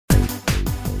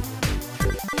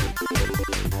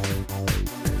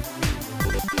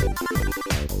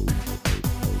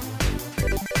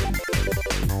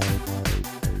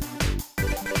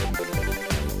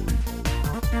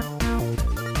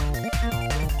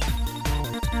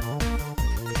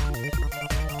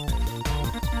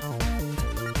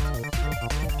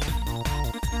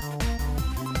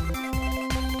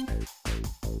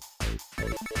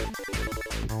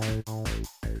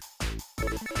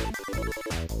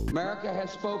America has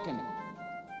spoken,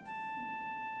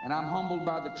 and I'm humbled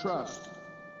by the trust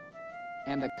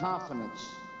and the confidence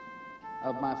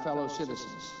of my fellow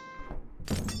citizens.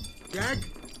 Jack,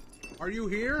 are you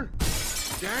here?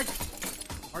 Jack,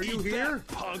 are you here?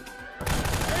 That, punk!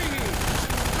 Hey!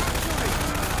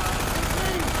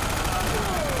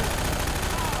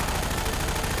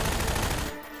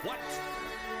 What?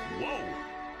 Whoa!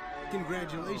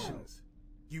 Congratulations.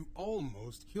 You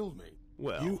almost killed me.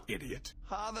 Well, you idiot.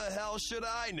 How the hell should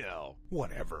I know?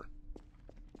 Whatever.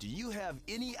 Do you have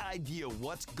any idea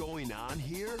what's going on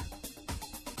here?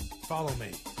 Follow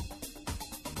me.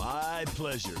 My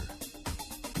pleasure.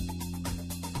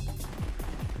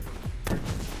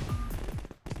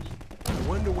 I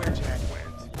wonder where Jack went.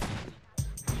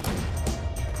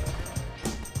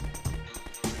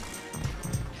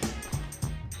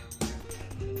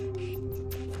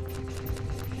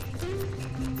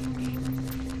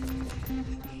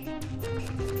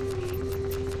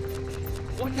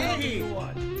 What the hell do you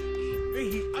want?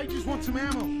 Hey, I just want some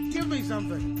ammo. Give me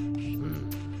something.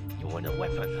 You want a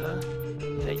weapon, huh?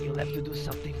 Then you'll have to do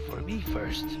something for me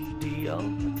first. Deal?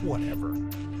 Whatever.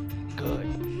 Good.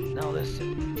 Now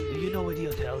listen. Do you know where the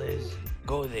hotel is?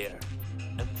 Go there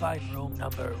and find room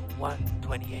number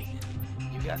 128.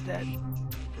 You got that?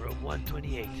 Room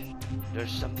 128.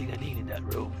 There's something I need in that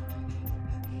room.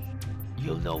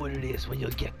 You'll know what it is when you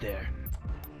get there.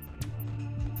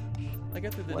 I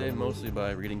get through the day mostly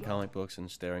by reading comic books and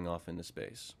staring off into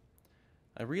space.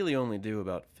 I really only do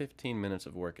about 15 minutes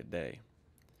of work a day.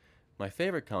 My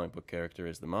favorite comic book character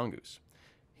is the Mongoose.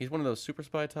 He's one of those super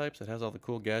spy types that has all the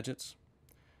cool gadgets.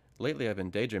 Lately I've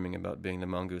been daydreaming about being the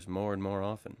Mongoose more and more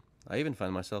often. I even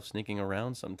find myself sneaking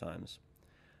around sometimes.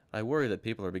 I worry that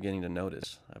people are beginning to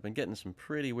notice. I've been getting some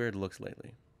pretty weird looks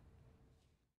lately.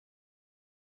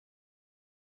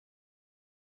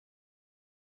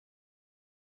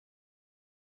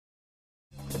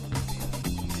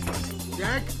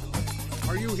 Jack,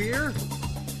 are you here?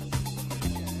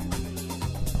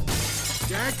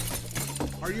 Jack,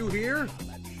 are you here?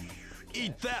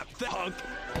 Eat that, punk!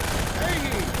 Hey!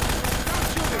 Stop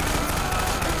shooting!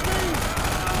 It's me!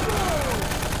 Whoa!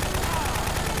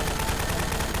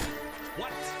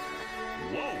 What?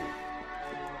 Whoa!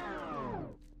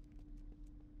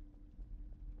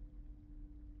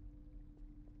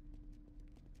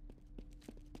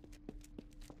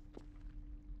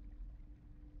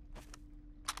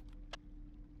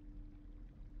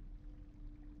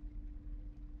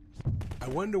 I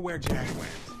wonder where Jack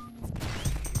went.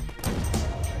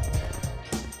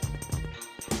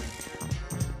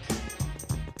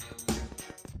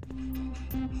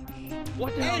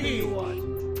 What the hell do you want?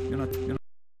 You're not.